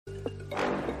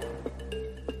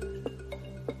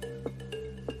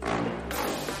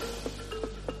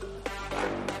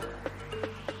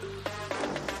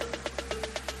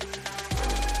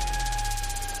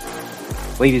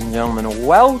Ladies and gentlemen,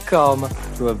 welcome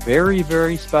to a very,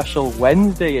 very special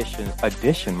Wednesday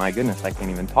edition. My goodness, I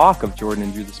can't even talk of Jordan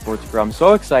and Drew the Sports Crew. I'm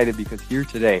so excited because here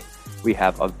today we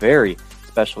have a very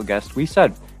special guest. We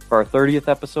said for our 30th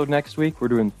episode next week, we're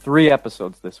doing 3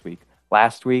 episodes this week.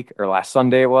 Last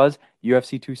Sunday it was,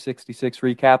 UFC 266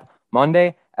 recap.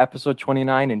 Monday, episode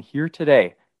 29, and here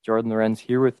today, Jordan Lorenz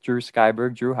here with Drew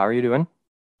Skyberg. Drew, how are you doing?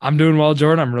 I'm doing well,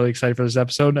 Jordan. I'm really excited for this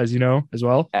episode, as you know, as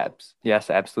well. Yes,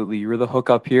 absolutely. You were the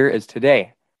hookup here, as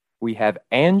today we have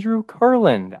Andrew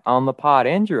Kurland on the pod.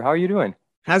 Andrew, how are you doing?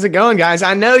 How's it going, guys?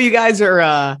 I know you guys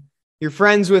are you're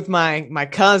friends with my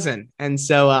cousin, and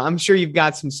so I'm sure you've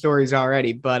got some stories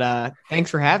already, but thanks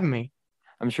for having me.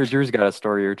 I'm sure Drew's got a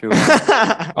story or two.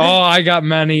 Oh, I got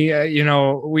many.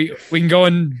 We can go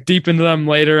in deep into them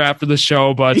later after the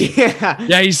show, but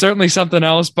yeah, he's certainly something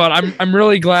else. But I'm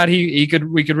really glad we could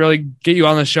really get you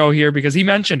on the show here because he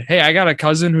mentioned, hey, I got a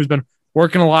cousin who's been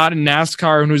working a lot in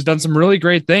NASCAR and who's done some really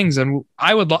great things. And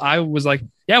I was like,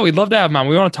 yeah, we'd love to have him on.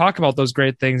 We want to talk about those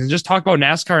great things and just talk about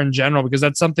NASCAR in general because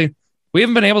that's something we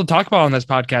haven't been able to talk about on this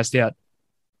podcast yet.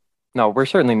 No, we're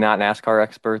certainly not NASCAR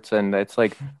experts, and it's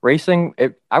like racing.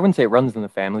 I wouldn't say it runs in the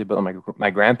family, but my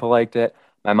grandpa liked it,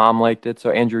 my mom liked it. So,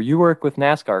 Andrew, you work with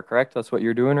NASCAR, correct? That's what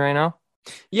you're doing right now?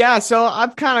 Yeah, so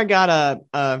I've kind of got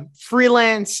a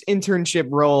freelance internship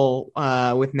role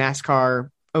with NASCAR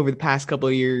over the past couple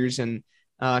of years, and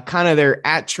kind of their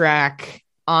at-track,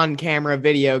 on-camera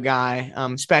video guy,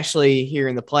 especially here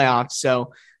in the playoffs.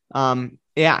 So,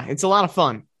 yeah, it's a lot of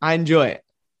fun. I enjoy it.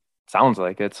 Sounds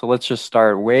like it. So let's just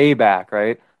start way back,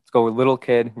 right? Let's go with little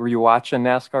kid. Were you watching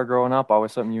NASCAR growing up?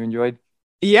 Always something you enjoyed?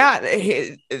 Yeah,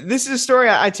 this is a story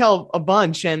I tell a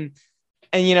bunch, and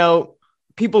you know,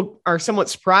 people are somewhat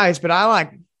surprised, but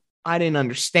I didn't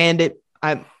understand it.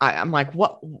 I'm like,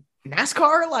 what,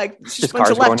 NASCAR? Like, it's just a bunch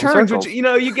of left turns, which, you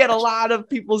know, you get a lot of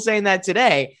people saying that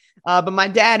today. But my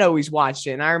dad always watched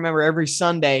it, and I remember every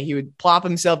Sunday he would plop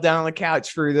himself down on the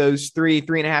couch for those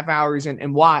 3.5 hours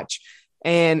and watch.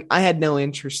 And I had no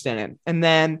interest in it. And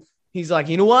then he's like,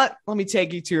 you know what? Let me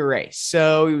take you to a race.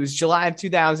 So it was July of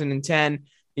 2010.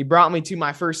 He brought me to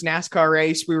my first NASCAR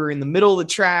race. We were in the middle of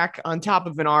the track on top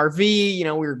of an RV. You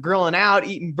know, we were grilling out,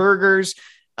 eating burgers,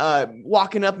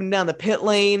 walking up and down the pit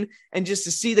lane. And just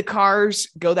to see the cars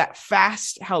go that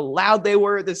fast, how loud they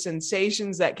were, the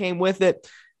sensations that came with it.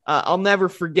 I'll never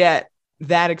forget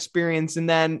that experience. And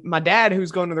then my dad,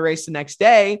 who's going to the race the next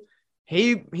day,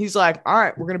 he's like, all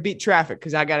right, we're going to beat traffic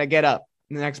because I got to get up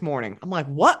the next morning. I'm like,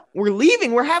 what? We're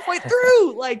leaving. We're halfway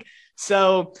through.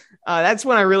 So that's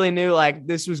when I really knew like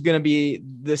this was going to be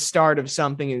the start of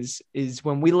something is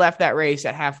when we left that race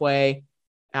at halfway.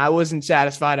 I wasn't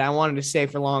satisfied. I wanted to stay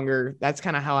for longer. That's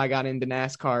kind of how I got into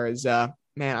NASCAR as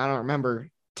man, I don't remember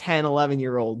 10,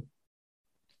 11-year-old.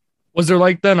 Was there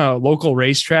like then a local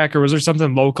racetrack or was there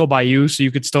something local by you so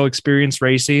you could still experience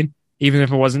racing even if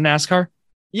it wasn't NASCAR?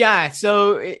 Yeah,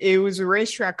 so it was a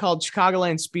racetrack called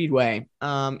Chicagoland Speedway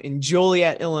in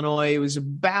Joliet, Illinois. It was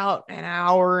about an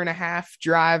hour and a half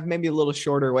drive, maybe a little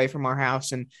shorter away from our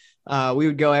house. And we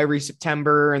would go every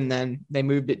September, and then they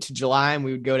moved it to July, and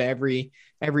we would go to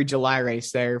every July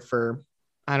race there for,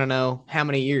 I don't know how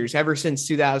many years. Ever since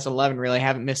 2011, really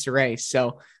haven't missed a race.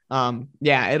 So,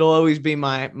 yeah, it'll always be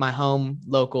my home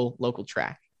local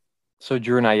track. So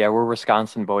Drew and I, yeah, we're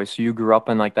Wisconsin boys. So you grew up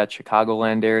in like that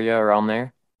Chicagoland area around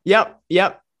there? Yep.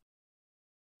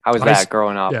 How was that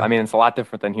growing up? Yeah. I mean, it's a lot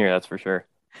different than here, that's for sure.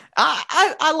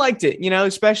 I liked it, you know,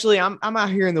 especially I'm out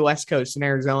here in the West Coast in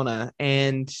Arizona,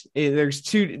 and they're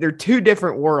two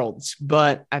different worlds.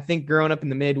 But I think growing up in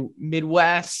the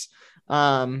Midwest, you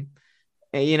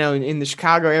know, in the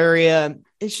Chicago area,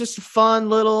 it's just a fun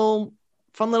little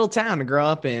town to grow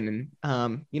up in.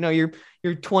 And you know,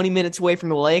 you're 20 minutes away from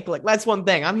the lake. Like, that's one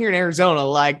thing. I'm here in Arizona,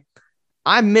 like,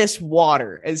 I miss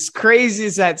water. As crazy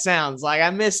as that sounds, like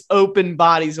I miss open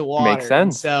bodies of water. Makes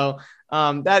sense. So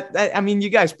that I mean, you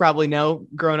guys probably know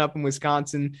growing up in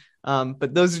Wisconsin,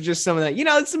 but those are just some of that. You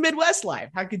know, it's the Midwest life.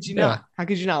 How could you not? How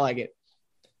could you not like it?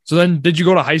 So then, did you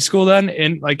go to high school then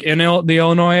in the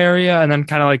Illinois area, and then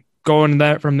kind of like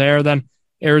going from there, then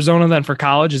Arizona, then for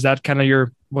college? Is that kind of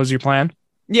was your plan?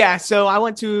 Yeah. So I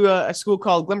went to a school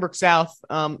called Glenbrook South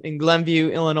in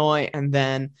Glenview, Illinois, and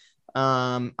then.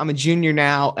 I'm a junior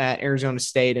now at Arizona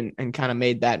State and kind of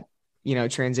made that, you know,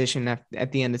 transition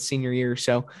at the end of senior year.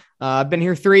 So I've been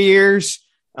here 3 years,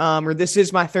 or this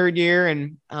is my 3rd year,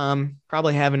 and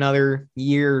probably have another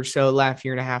year or so left,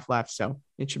 year and a half left. So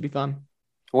it should be fun.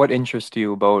 What interests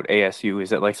you about ASU?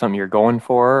 Is it like something you're going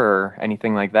for or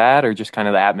anything like that, or just kind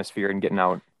of the atmosphere and getting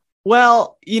out?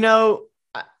 Well, you know,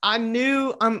 I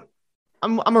knew I'm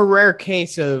a rare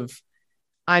case of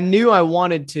I knew I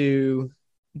wanted to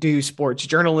do sports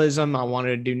journalism. I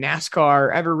wanted to do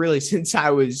NASCAR ever really since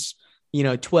I was,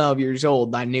 12 years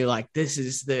old. I knew like this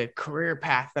is the career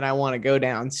path that I want to go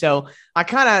down. So I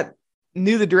kind of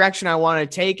knew the direction I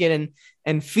wanted to take it.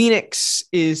 And Phoenix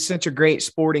is such a great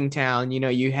sporting town.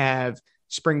 You have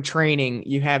spring training,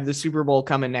 you have the Super Bowl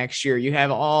coming next year. You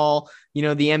have all, the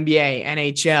NBA,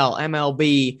 NHL,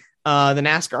 MLB. The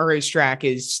NASCAR racetrack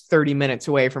is 30 minutes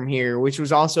away from here, which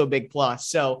was also a big plus.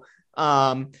 So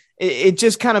it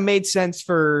just kind of made sense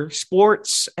for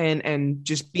sports and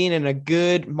just being in a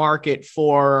good market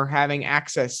for having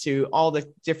access to all the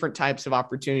different types of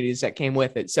opportunities that came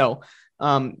with it. So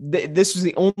this was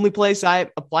the only place I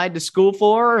applied to school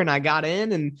for, and I got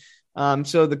in. And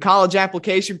so the college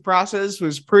application process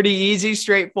was pretty easy,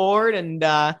 straightforward. And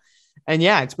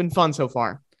yeah, it's been fun so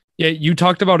far. Yeah, you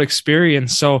talked about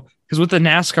experience. So, because with the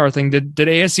NASCAR thing, did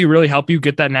ASU really help you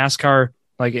get that NASCAR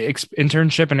like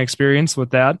internship and experience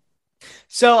with that?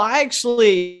 So I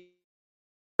actually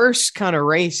first kind of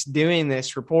race doing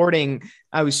this reporting.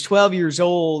 I was 12 years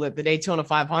old at the Daytona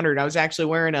 500. I was actually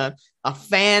wearing a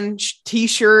fan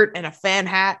t-shirt and a fan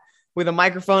hat with a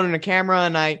microphone and a camera.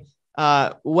 And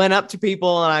I went up to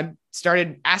people and I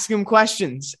started asking them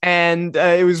questions. And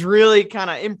it was really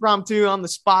kind of impromptu on the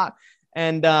spot.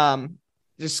 And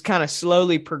just kind of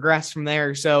slowly progressed from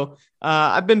there. So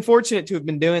I've been fortunate to have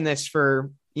been doing this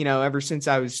for, ever since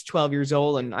I was 12 years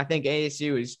old. And I think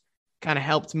ASU has kind of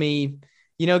helped me,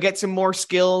 get some more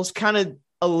skills, kind of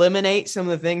eliminate some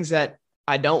of the things that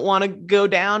I don't want to go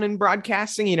down in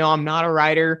broadcasting. I'm not a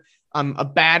writer. I'm a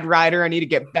bad writer. I need to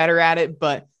get better at it.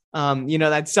 But,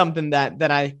 that's something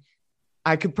that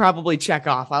I could probably check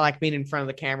off. I like being in front of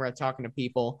the camera, talking to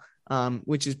people,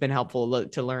 which has been helpful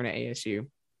to learn at ASU.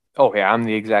 Oh yeah, I'm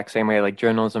the exact same way. Like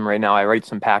journalism right now, I write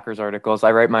some Packers articles.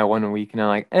 I write my one a week, and I'm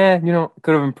like,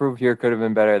 could have improved here, could have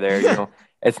been better there.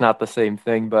 It's not the same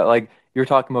thing. But like you were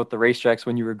talking about the racetracks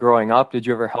when you were growing up, did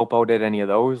you ever help out at any of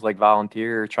those, like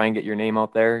volunteer or try and get your name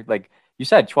out there? Like you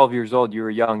said, 12 years old, you were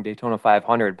young, Daytona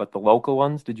 500, but the local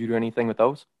ones, did you do anything with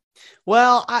those?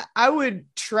 Well, I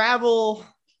would travel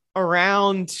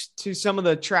around to some of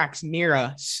the tracks near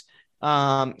us.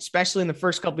 Especially in the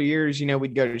first couple of years,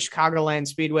 we'd go to Chicagoland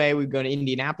Speedway, we'd go to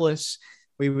Indianapolis,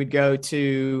 we would go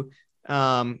to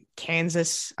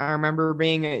Kansas. I remember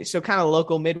being so kind of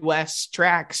local Midwest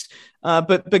tracks.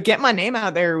 But get my name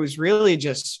out there was really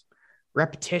just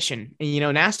repetition. And,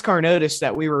 NASCAR noticed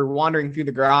that we were wandering through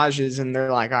the garages and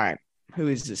they're like, all right, who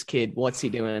is this kid? What's he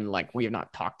doing? Like, we have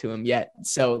not talked to him yet.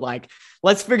 So like,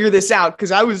 let's figure this out.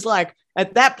 Cause I was like,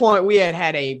 at that point we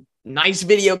had a nice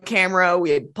video camera.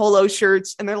 We had polo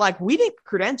shirts and they're like, we didn't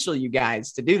credential you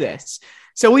guys to do this.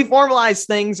 So we formalized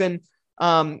things. And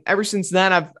ever since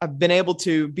then, I've been able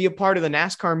to be a part of the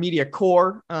NASCAR media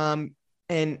corps. And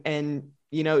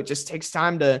it just takes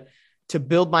time to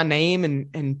build my name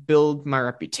and build my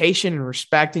reputation and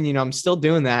respect. And, I'm still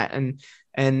doing that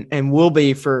and will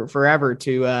be for forever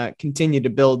to continue to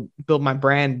build my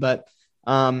brand. But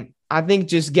I think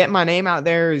just getting my name out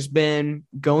there has been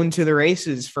going to the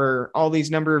races for all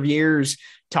these number of years,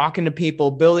 talking to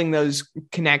people, building those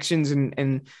connections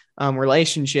and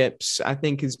relationships, I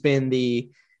think has been the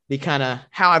kind of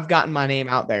how I've gotten my name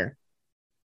out there.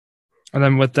 And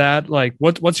then with that, like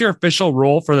what's your official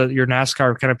role for your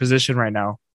NASCAR kind of position right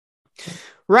now?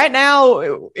 Right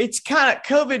now, it's kind of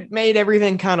COVID made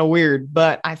everything kind of weird,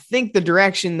 but I think the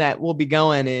direction that we'll be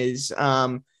going is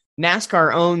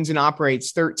NASCAR owns and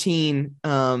operates 13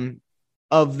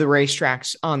 of the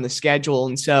racetracks on the schedule.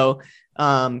 And so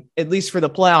at least for the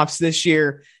playoffs this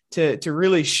year, to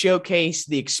really showcase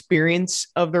the experience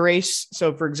of the race.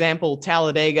 So, for example,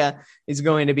 Talladega is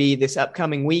going to be this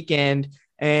upcoming weekend,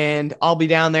 and I'll be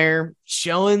down there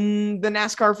showing the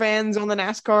NASCAR fans on the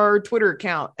NASCAR Twitter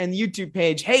account and YouTube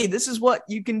page, hey, this is what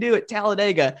you can do at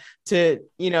Talladega to,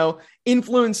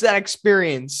 influence that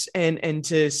experience and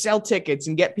to sell tickets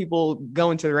and get people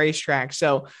going to the racetrack.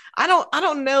 So I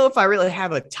don't know if I really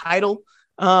have a title,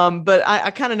 but I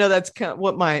kind of know that's kind of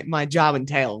what my job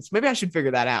entails. Maybe I should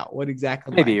figure that out. What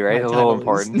exactly? Maybe, right? A little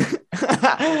important.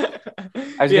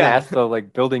 I was going to ask though,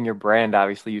 like building your brand,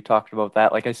 obviously you talked about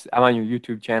that. Like I'm on your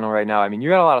YouTube channel right now. I mean, you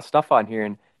got a lot of stuff on here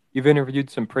and you've interviewed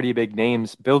some pretty big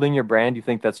names. Building your brand, you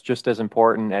think that's just as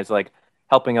important as like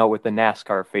helping out with the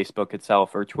NASCAR Facebook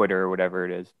itself or Twitter or whatever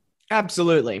it is?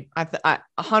 Absolutely. I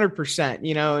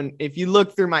 100%, and if you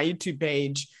look through my YouTube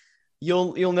page,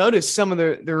 you'll notice some of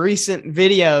the recent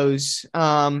videos.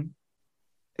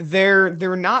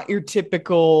 They're not your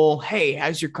typical, hey,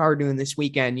 how's your car doing this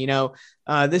weekend?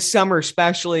 This summer,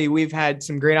 especially, we've had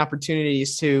some great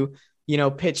opportunities to,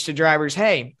 pitch to drivers.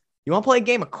 Hey, you want to play a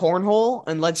game of cornhole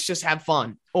and let's just have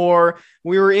fun. Or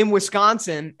we were in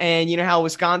Wisconsin, and you know how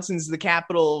Wisconsin's the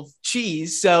capital of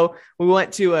cheese. So we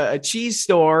went to a cheese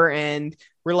store, and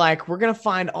we're like, we're going to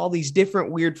find all these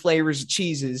different weird flavors of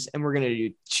cheeses, and we're going to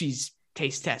do cheese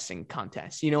taste testing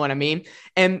contests. You know what I mean?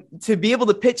 And to be able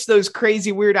to pitch those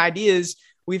crazy, weird ideas,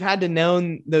 we've had to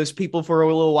know those people for a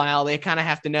little while. They kind of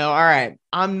have to know, all right,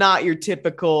 I'm not your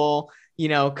typical,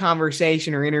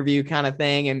 conversation or interview kind of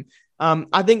thing. And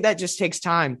I think that just takes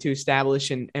time to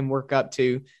establish and work up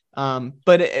to.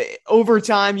 But over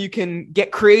time, you can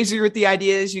get crazier with the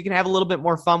ideas. You can have a little bit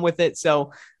more fun with it.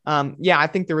 So, I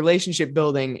think the relationship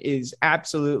building is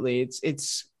absolutely,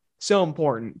 it's so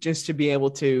important just to be able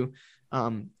to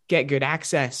get good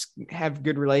access, have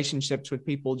good relationships with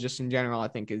people just in general, I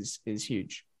think is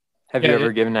huge. Have you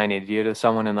ever given an idea to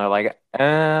someone and they're like,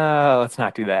 let's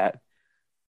not do that?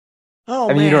 Oh,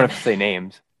 I mean, you don't have to say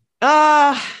names.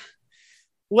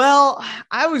 Well,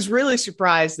 I was really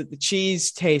surprised that the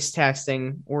cheese taste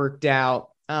testing worked out.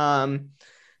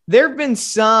 There have been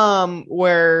some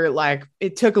where like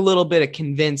it took a little bit of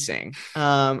convincing.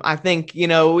 I think,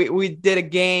 we did a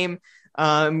game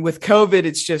with COVID.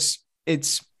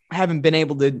 It's haven't been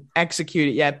able to execute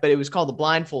it yet, but it was called the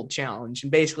blindfold challenge.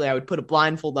 And basically I would put a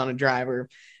blindfold on a driver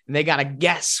and they got to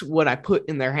guess what I put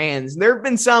in their hands. And there have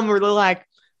been some where they're like,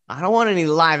 I don't want any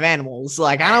live animals.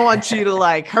 Like, I don't want you to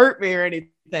like hurt me or anything.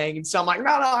 And so I'm like, no,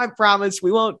 I promise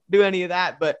we won't do any of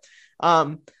that. But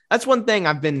that's one thing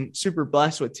I've been super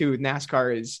blessed with too with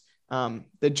NASCAR is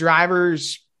the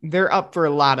drivers, they're up for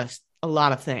a lot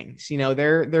of things.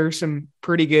 There's some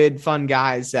pretty good, fun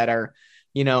guys that are,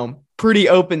 pretty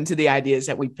open to the ideas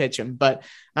that we pitch them. But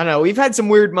I don't know, we've had some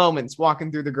weird moments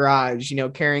walking through the garage,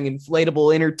 carrying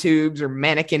inflatable inner tubes or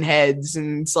mannequin heads.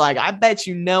 And it's like, I bet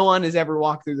no one has ever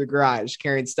walked through the garage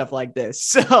carrying stuff like this.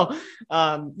 So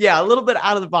a little bit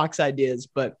out of the box ideas,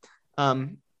 but I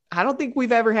don't think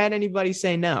we've ever had anybody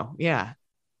say no. Yeah.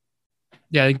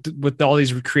 Yeah. I think with all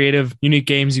these creative, unique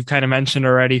games you've kind of mentioned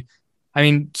already, I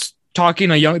mean, talking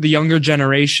the younger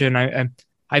generation,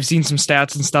 I've seen some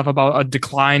stats and stuff about a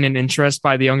decline in interest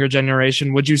by the younger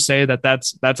generation. Would you say that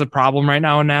that's a problem right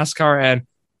now in NASCAR? And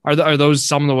are those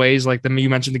some of the ways, like you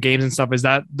mentioned the games and stuff, is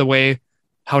that the way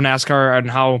how NASCAR and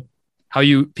how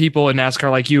you people in NASCAR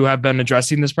like you have been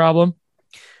addressing this problem?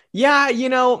 Yeah.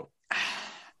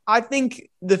 I think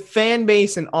the fan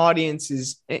base and audience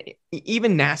is,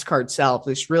 even NASCAR itself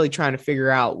is really trying to figure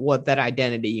out what that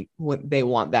identity, what they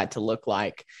want that to look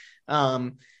like.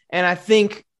 And I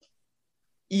think,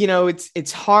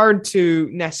 it's hard to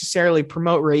necessarily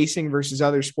promote racing versus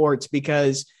other sports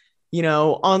because,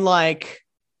 unlike,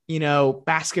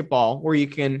 basketball where you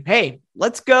can, hey,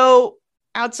 let's go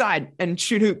outside and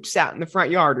shoot hoops out in the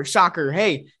front yard, or soccer.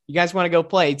 Hey, you guys want to go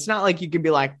play? It's not like you can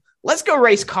be like, let's go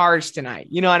race cars tonight.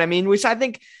 You know what I mean? Which I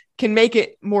think can make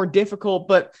it more difficult,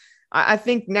 but I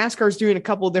think NASCAR is doing a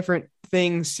couple of different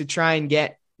things to try and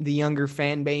get the younger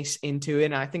fan base into it.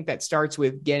 And I think that starts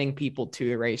with getting people to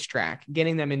the racetrack,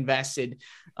 getting them invested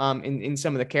in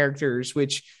some of the characters,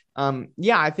 which,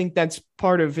 I think that's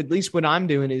part of at least what I'm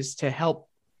doing is to help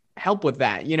with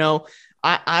that.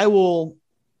 I will,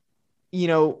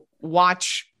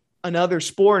 watch another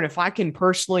sport. And if I can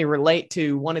personally relate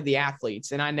to one of the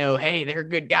athletes and I know, hey, they're a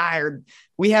good guy, or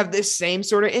we have this same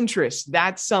sort of interest,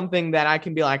 that's something that I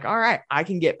can be like, all right, I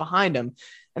can get behind them.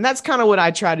 And that's kind of what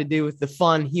I try to do with the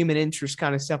fun human interest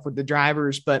kind of stuff with the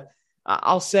drivers. But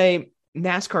I'll say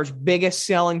NASCAR's biggest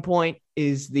selling point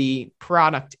is the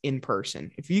product in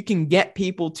person. If you can get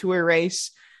people to a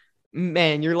race,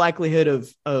 man, your likelihood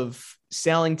of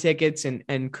selling tickets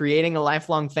and creating a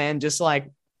lifelong fan, just like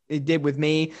it did with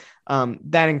me,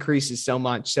 that increases so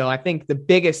much. So I think the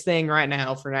biggest thing right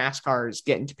now for NASCAR is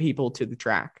getting people to the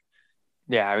track.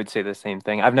 Yeah, I would say the same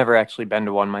thing. I've never actually been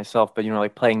to one myself, but,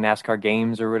 like playing NASCAR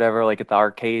games or whatever, like at the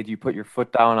arcades, you put your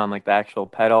foot down on like the actual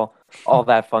pedal, all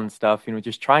that fun stuff,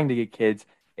 just trying to get kids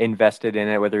invested in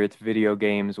it, whether it's video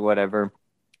games, whatever.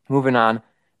 Moving on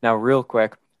now real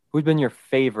quick, who's been your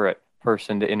favorite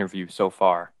person to interview so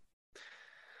far?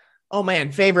 Oh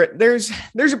man, favorite. There's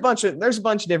a bunch of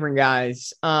different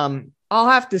guys. I'll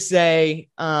have to say,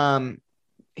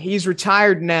 he's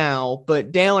retired now,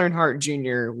 but Dale Earnhardt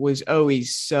Jr. was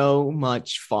always so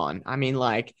much fun. I mean,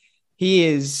 like, he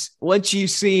is what you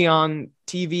see on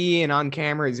TV and on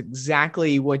camera is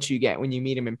exactly what you get when you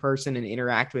meet him in person and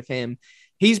interact with him.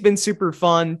 He's been super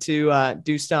fun to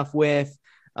do stuff with.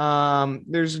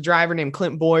 There's a driver named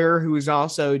Clint Boyer who is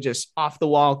also just off the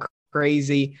wall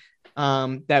crazy,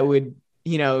 that would,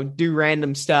 do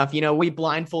random stuff. We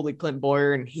blindfolded Clint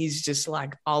Boyer and he's just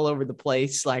like all over the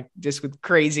place, like just with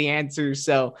crazy answers.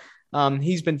 So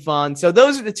He's been fun. So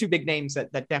those are the two big names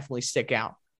that definitely stick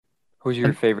out. Who's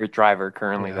your favorite driver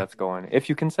currently that's going? If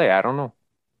you can say, I don't know.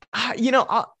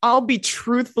 I'll be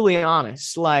truthfully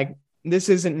honest. Like, this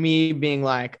isn't me being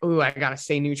like, oh, I gotta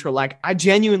stay neutral. Like, I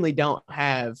genuinely don't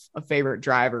have a favorite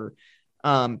driver.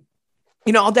 I'll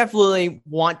definitely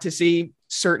want to see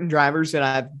certain drivers that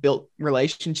I've built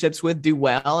relationships with do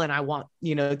well, and I want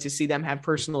to see them have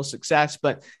personal success.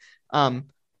 But I'm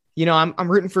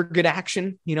rooting for good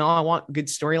action. I want good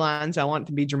storylines. I want it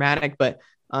to be dramatic, but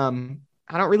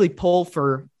I don't really pull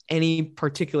for any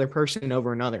particular person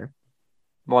over another.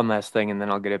 One last thing, and then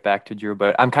I'll get it back to Drew.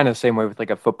 But I'm kind of the same way with like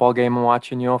a football game I'm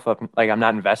watching. If I'm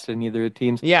not invested in either of the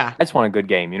teams, yeah, I just want a good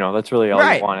game. That's really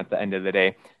all you want at the end of the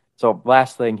day. So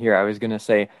last thing here, I was gonna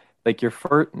say, like, your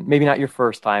first, maybe not your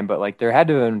first time, but like there had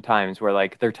to have been times where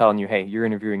like they're telling you, hey, you're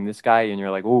interviewing this guy, and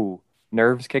you're like, ooh,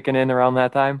 nerves kicking in around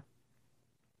that time.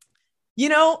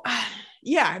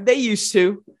 Yeah, they used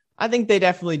to. I think they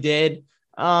definitely did.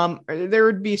 There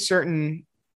would be certain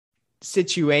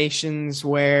situations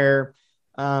where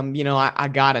I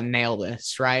gotta nail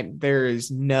this, right?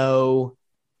 There's no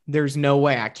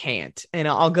way I can't. And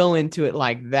I'll go into it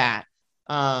like that.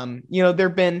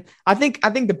 There've been, I think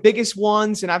the biggest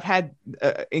ones, and I've had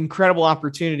incredible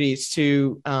opportunities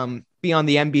to be on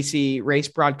the NBC race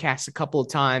broadcast a couple of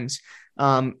times,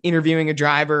 interviewing a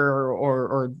driver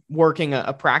or working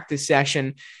a practice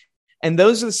session. And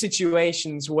those are the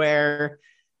situations where,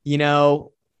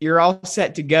 you're all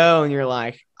set to go and you're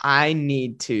like, I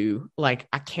need to, like,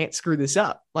 I can't screw this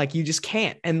up. Like, you just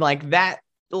can't. And like that,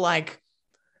 like,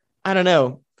 I don't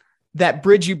know, that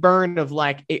bridge you burn of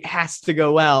like, it has to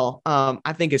go well,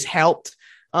 I think has helped.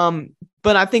 But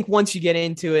I think once you get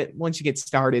into it, once you get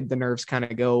started, the nerves kind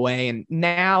of go away. And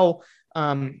now,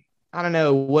 I don't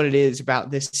know what it is about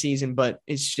this season, but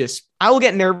it's just, I will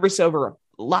get nervous over a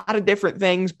lot of different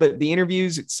things, but the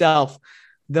interviews itself,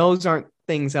 those aren't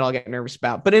things that I'll get nervous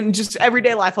about. But in just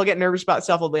everyday life, I'll get nervous about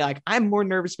stuff. I'll be like, I'm more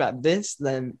nervous about this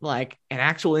than like an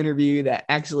actual interview that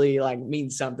actually like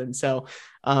means something. So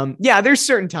there's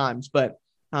certain times, but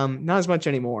not as much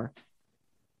anymore.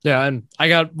 Yeah. And I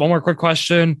got one more quick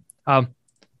question.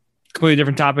 Completely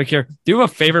different topic here. Do you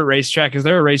have a favorite racetrack? Is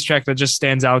there a racetrack that just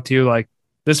stands out to you? Like,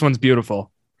 this one's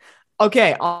beautiful.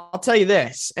 Okay. I'll tell you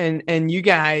this, and you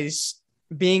guys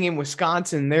being in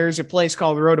Wisconsin, there's a place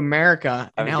called Road America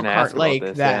in Elkhart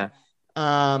Lake that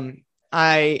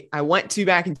I went to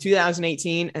back in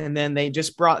 2018, and then they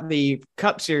just brought the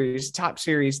Cup Series, Top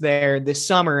Series there this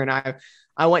summer, and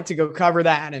I went to go cover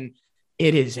that, and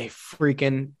it is a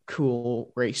freaking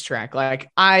cool racetrack. Like,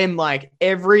 I am like,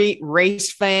 every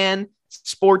race fan,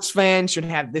 sports fan should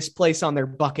have this place on their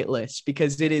bucket list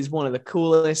because it is one of the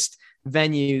coolest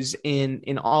venues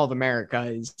in all of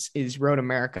America is Road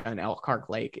America and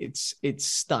Elkhart Lake. It's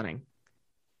stunning.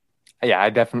 Yeah, I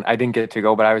didn't get to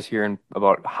go, but I was hearing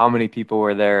about how many people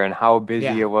were there and how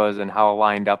busy it was and how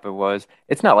lined up it was.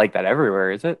 It's not like that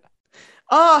everywhere, is it?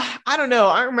 I don't know.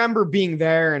 I remember being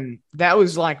there, and that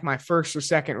was like my first or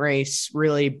second race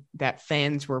really that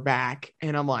fans were back,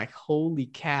 and I'm like, holy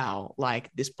cow,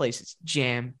 like this place is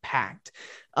jam packed.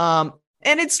 And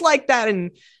it's like that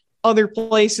in other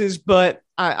places, but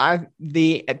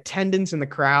the attendance and the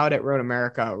crowd at Road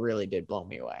America really did blow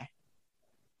me away.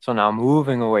 So now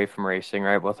moving away from racing,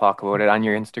 right? We'll talk about it on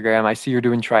your Instagram. I see you're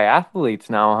doing triathletes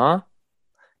now, huh?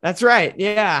 That's right.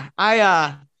 Yeah.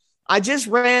 I just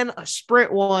ran a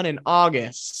sprint one in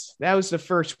August. That was the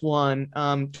first one.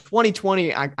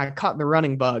 2020, I caught the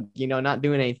running bug, not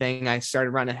doing anything. I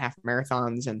started running half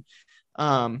marathons and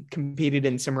competed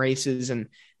in some races, and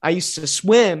I used to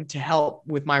swim to help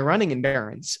with my running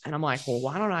endurance. And I'm like, well,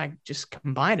 why don't I just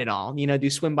combine it all, do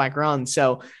swim, bike, run.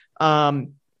 So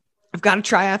I've got a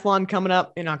triathlon coming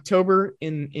up in October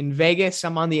in Vegas.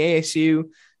 I'm on the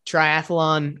ASU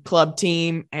triathlon club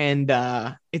team, and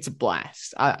it's a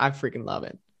blast. I freaking love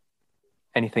it.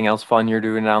 Anything else fun you're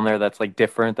doing down there that's like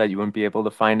different that you wouldn't be able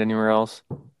to find anywhere else?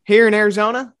 Here in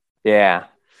Arizona? Yeah.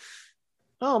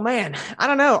 Oh man, I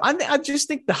don't know. I just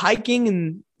think the hiking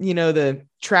and, the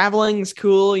traveling is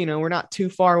cool. We're not too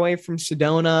far away from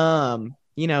Sedona.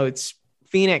 It's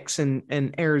Phoenix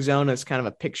and Arizona is kind of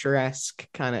a picturesque,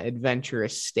 kind of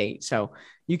adventurous state. So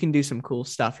you can do some cool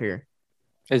stuff here.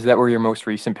 Is that where your most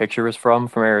recent picture was from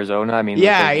Arizona? I mean,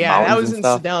 yeah, that was in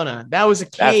Sedona. That was a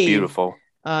cave. That's beautiful.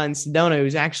 In Sedona, it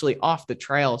was actually off the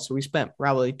trail. So we spent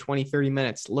probably 20, 30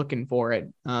 minutes looking for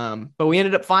it. But we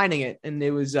ended up finding it, and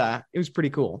it was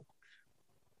pretty cool.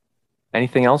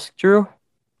 Anything else, Drew?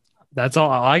 That's all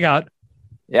I got.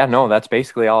 Yeah, no, that's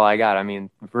basically all I got. I mean,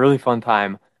 really fun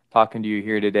time talking to you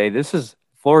here today. This is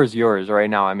floor is yours right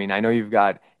now. I mean, I know you've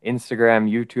got Instagram,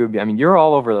 YouTube. I mean, you're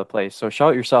all over the place. So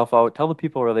shout yourself out. Tell the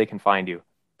people where they can find you.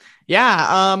 Yeah,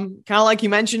 kind of like you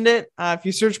mentioned it. If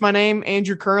you search my name,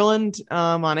 Andrew Kurland,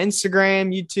 on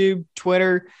Instagram, YouTube,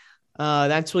 Twitter,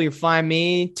 that's where you'll find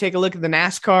me. Take a look at the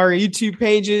NASCAR YouTube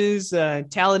pages,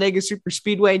 Talladega Super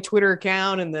Speedway Twitter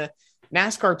account, and the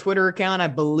NASCAR Twitter account, I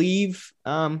believe,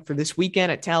 for this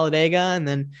weekend at Talladega. And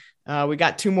then we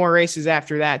got 2 more races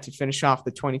after that to finish off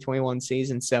the 2021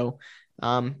 season. So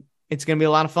it's going to be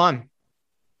a lot of fun.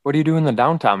 What do you do in the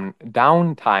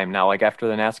downtime now, like after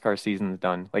the NASCAR season's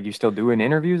done? Like, you still doing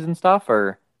interviews and stuff,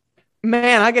 or?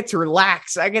 Man, I get to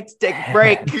relax. I get to take a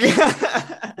break.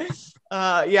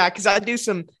 Yeah, because I do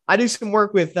some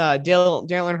work with Dale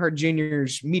Earnhardt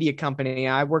Jr.'s media company.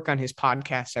 I work on his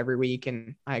podcast every week,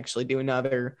 and I actually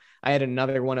I had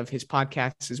another one of his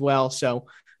podcasts as well. So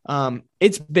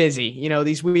it's busy. You know,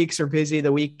 these weeks are busy,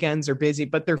 the weekends are busy,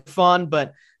 but they're fun.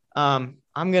 But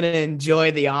I'm going to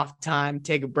enjoy the off time,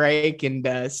 take a break,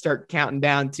 and start counting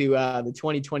down to the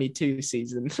 2022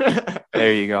 season.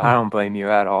 There you go. I don't blame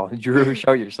you at all. Drew,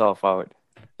 shout yourself out.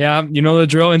 Yeah, you know the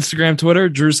drill. Instagram, Twitter,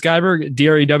 Drew Skyberg,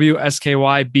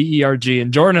 DREWSKYBERG.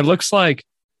 And Jordan, it looks like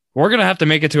we're going to have to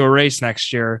make it to a race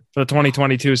next year for the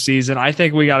 2022 season. I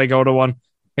think we got to go to one.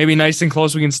 Maybe nice and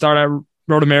close. We can start at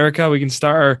Road America. We can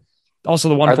start also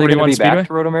the 141 Are they going to be Speedway. back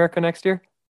to Road America next year?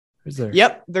 Is there?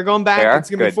 Yep, they're going back.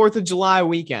 It's going to be Good. 4th of July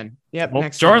weekend. Yep, Well,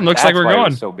 next Jordan, summer. looks like That's we're why it going.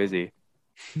 was so busy.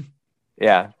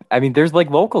 Yeah. I mean, there's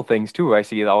like local things too. I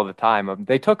see it all the time.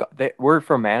 We're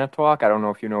from Manitowoc. I don't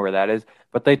know if you know where that is,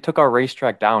 but they took our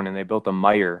racetrack down and they built a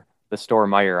Meijer, the store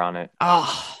Meijer on it.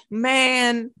 Oh,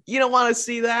 man, you don't want to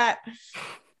see that.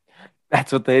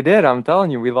 That's what they did. I'm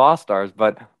telling you, we lost ours.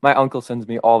 But my uncle sends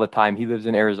me all the time. He lives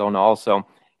in Arizona also.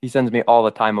 He sends me all the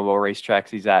time about racetracks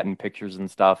he's at and pictures and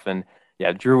stuff. And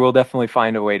yeah, Drew will definitely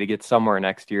find a way to get somewhere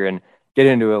next year and get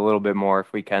into it a little bit more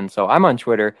if we can. So I'm on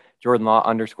Twitter,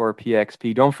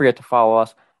 JordanLaw_PXP. Don't forget to follow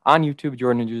us on YouTube,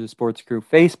 Jordan and Drew the Sports Crew,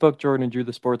 Facebook, Jordan and Drew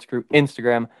the Sports Crew,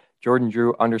 Instagram,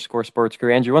 JordanDrew_Sports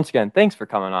Crew. Andrew, once again, thanks for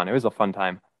coming on. It was a fun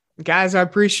time. Guys, I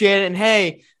appreciate it. And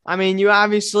hey, I mean, you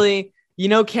obviously, you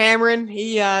know, Cameron,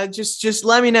 he just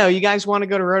let me know. You guys want to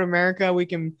go to Road America? We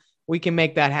can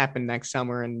make that happen next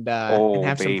summer and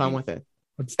have some fun with it.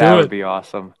 That would be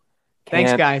awesome.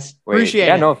 Thanks, guys. Wait. Appreciate it.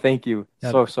 Yeah, no, thank you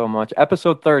so much.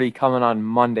 Episode 30 coming on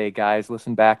Monday, guys.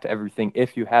 Listen back to everything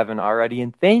if you haven't already.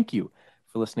 And thank you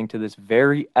for listening to this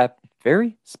very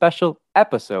special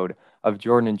episode of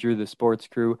Jordan and Drew the Sports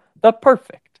Crew, the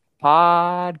perfect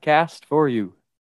podcast for you.